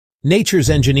Nature's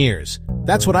engineers.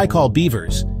 That's what I call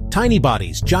beavers. Tiny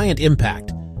bodies, giant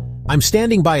impact. I'm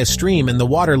standing by a stream and the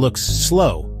water looks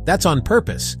slow. That's on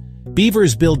purpose.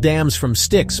 Beavers build dams from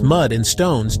sticks, mud, and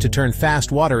stones to turn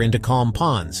fast water into calm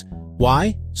ponds.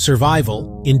 Why?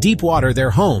 Survival. In deep water, their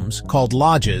homes, called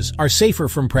lodges, are safer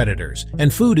from predators,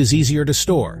 and food is easier to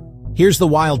store. Here's the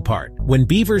wild part. When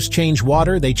beavers change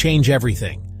water, they change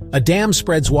everything. A dam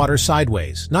spreads water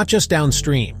sideways, not just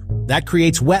downstream. That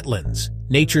creates wetlands,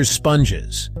 nature's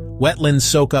sponges. Wetlands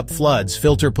soak up floods,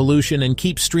 filter pollution, and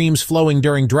keep streams flowing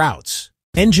during droughts.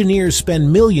 Engineers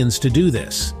spend millions to do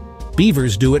this.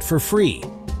 Beavers do it for free.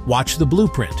 Watch the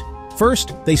blueprint.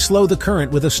 First, they slow the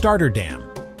current with a starter dam.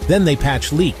 Then they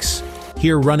patch leaks.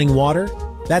 Hear running water?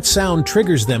 That sound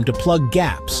triggers them to plug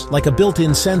gaps, like a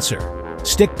built-in sensor.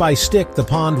 Stick by stick, the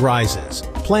pond rises.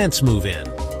 Plants move in.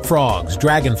 Frogs,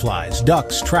 dragonflies,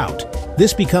 ducks, trout.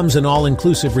 This becomes an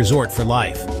all-inclusive resort for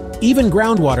life. Even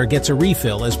groundwater gets a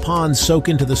refill as ponds soak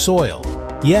into the soil.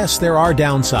 Yes, there are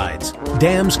downsides.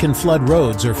 Dams can flood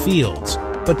roads or fields.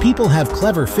 But people have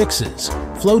clever fixes.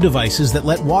 Flow devices that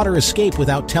let water escape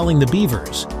without telling the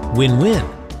beavers. Win-win.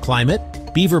 Climate?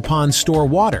 Beaver ponds store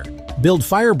water, build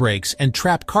fire breaks, and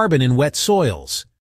trap carbon in wet soils.